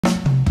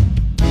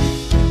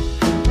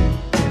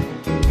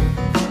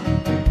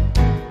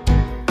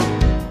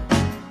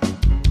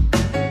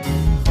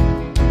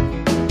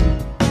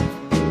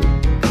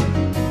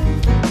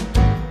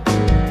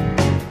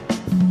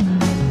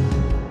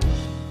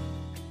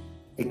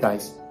Hey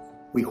guys,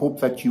 we hope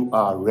that you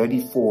are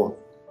ready for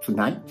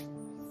tonight.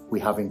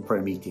 We're having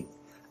prayer meeting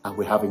and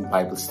we're having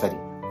Bible study.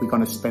 We're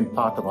going to spend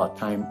part of our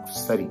time of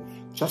study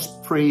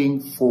just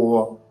praying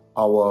for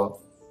our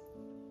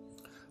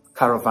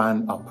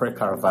caravan, our prayer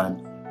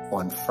caravan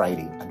on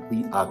Friday. And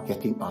we are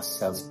getting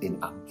ourselves in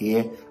our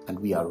gear and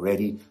we are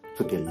ready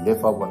to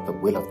deliver what the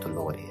will of the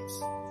Lord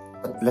is.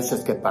 But let's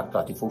just get back to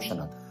our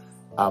devotional.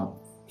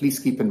 Please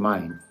keep in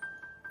mind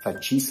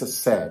that Jesus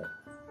said,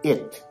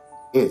 "It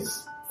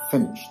is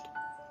finished."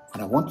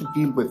 And I want to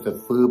deal with the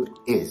verb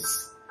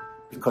 "is,"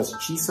 because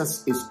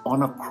Jesus is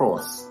on a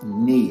cross,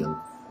 nailed.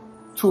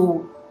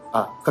 Two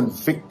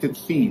convicted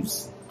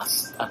thieves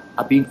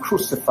are being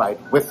crucified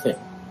with him.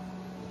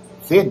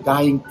 They're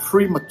dying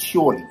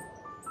prematurely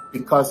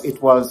because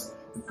it was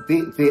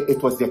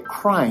their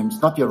crimes,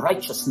 not their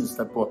righteousness,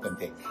 that brought them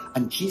there.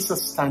 And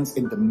Jesus stands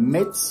in the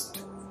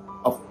midst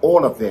of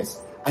all of this,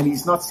 and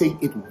he's not saying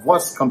it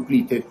was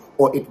completed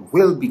or it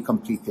will be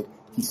completed.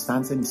 He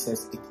stands and he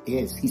says it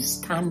is. He's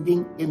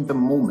standing in the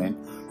moment,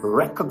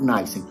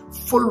 recognizing,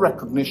 full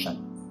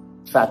recognition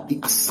that the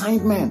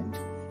assignment,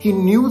 he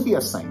knew the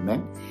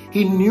assignment.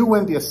 He knew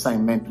when the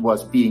assignment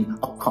was being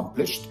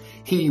accomplished.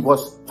 He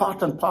was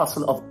part and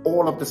parcel of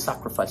all of the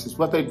sacrifices,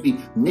 whether it be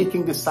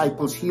making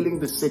disciples,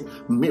 healing the sick,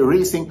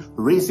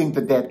 raising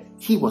the dead.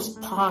 He was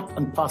part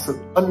and parcel,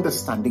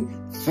 understanding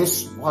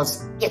this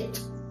was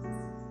it.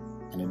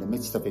 And in the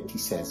midst of it, he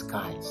says,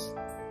 "Guys,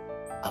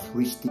 I've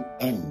reached the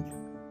end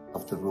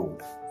of the road.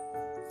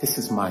 This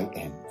is my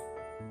end."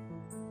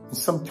 And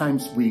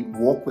sometimes we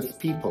walk with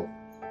people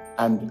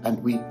and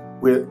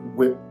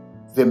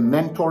they're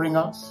mentoring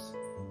us,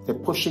 they're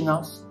pushing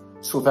us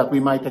so that we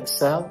might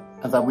excel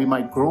and that we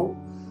might grow.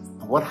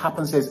 And what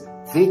happens is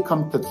they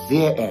come to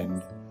their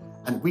end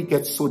and we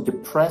get so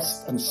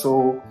depressed and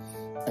so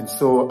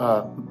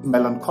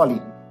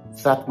melancholy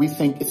that we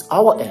think it's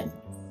our end.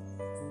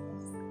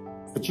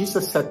 But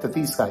Jesus said to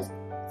these guys,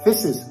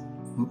 this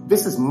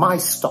is my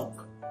stop.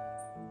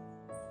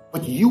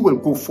 But you will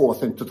go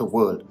forth into the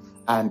world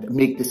and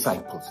make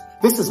disciples.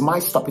 This is my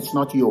stop, it's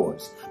not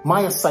yours.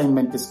 My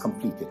assignment is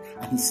completed.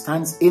 And he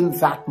stands in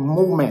that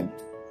moment,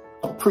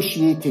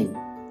 appreciating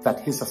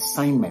that his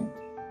assignment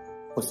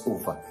was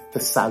over. The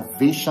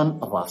salvation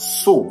of our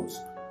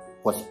souls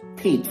was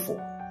paid for.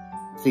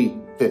 The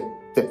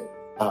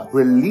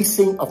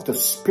releasing of the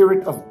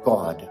Spirit of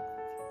God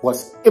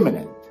was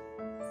imminent.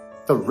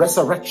 The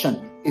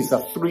resurrection is a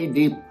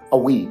 3-day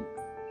away.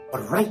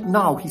 But right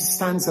now he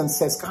stands and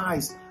says,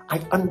 "Guys, I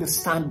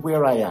understand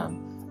where I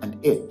am, and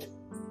it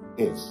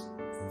is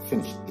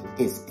finished."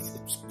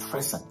 It's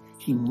present.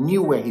 He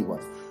knew where he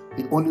was.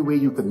 The only way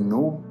you can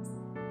know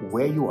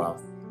where you are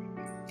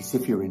is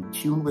if you're in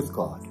tune with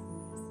God,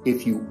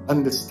 if you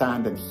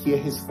understand and hear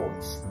his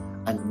voice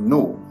and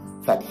know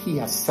that he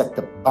has set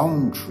the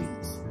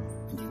boundaries,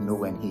 and you know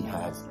when he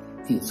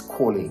is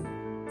calling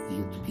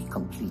you to be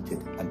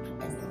completed and to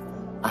end it.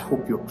 I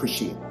hope you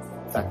appreciate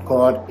that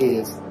God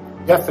is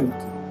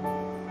definitely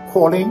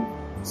calling,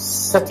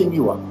 setting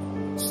you up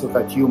so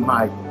that you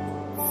might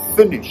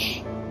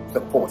finish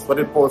the course. What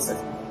did Paul say?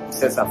 He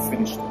says, "I've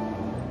finished it.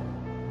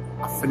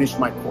 I've finished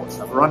my course.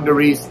 I've run the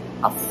race.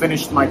 I've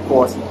finished my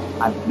course.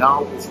 And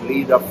now it's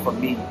laid up for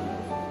me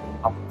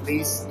a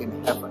place in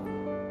heaven.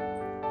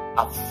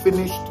 I've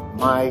finished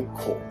my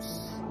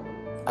course.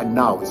 And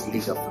now it's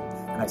laid up for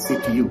me." And I say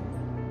to you,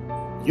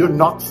 you're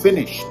not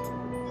finished.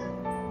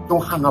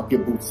 Don't hang up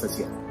your boots as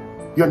yet.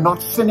 You're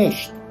not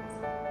finished.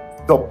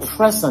 The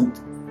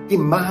present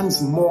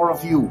demands more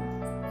of you.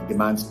 It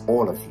demands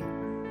all of you.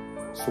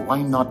 So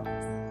why not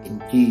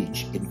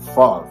engage,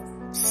 involve,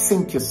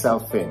 sink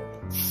yourself in,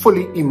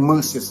 fully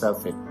immerse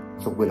yourself in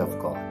the will of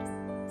God.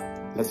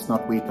 Let's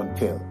not wait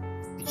until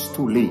it's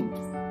too late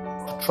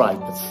to try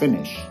to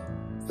finish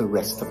the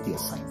rest of the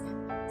assignment.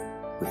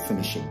 We're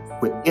finishing.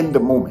 We're in the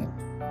moment,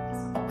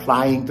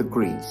 applying the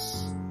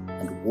grace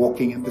and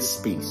walking in the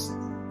space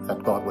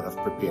that God would have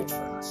prepared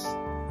for us.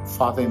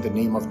 Father, in the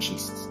name of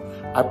Jesus,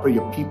 I pray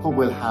your people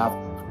will have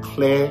a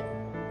clear,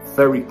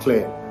 very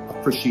clear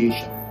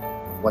appreciation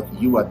of what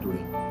you are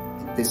doing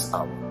in this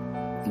hour.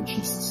 In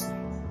Jesus' name.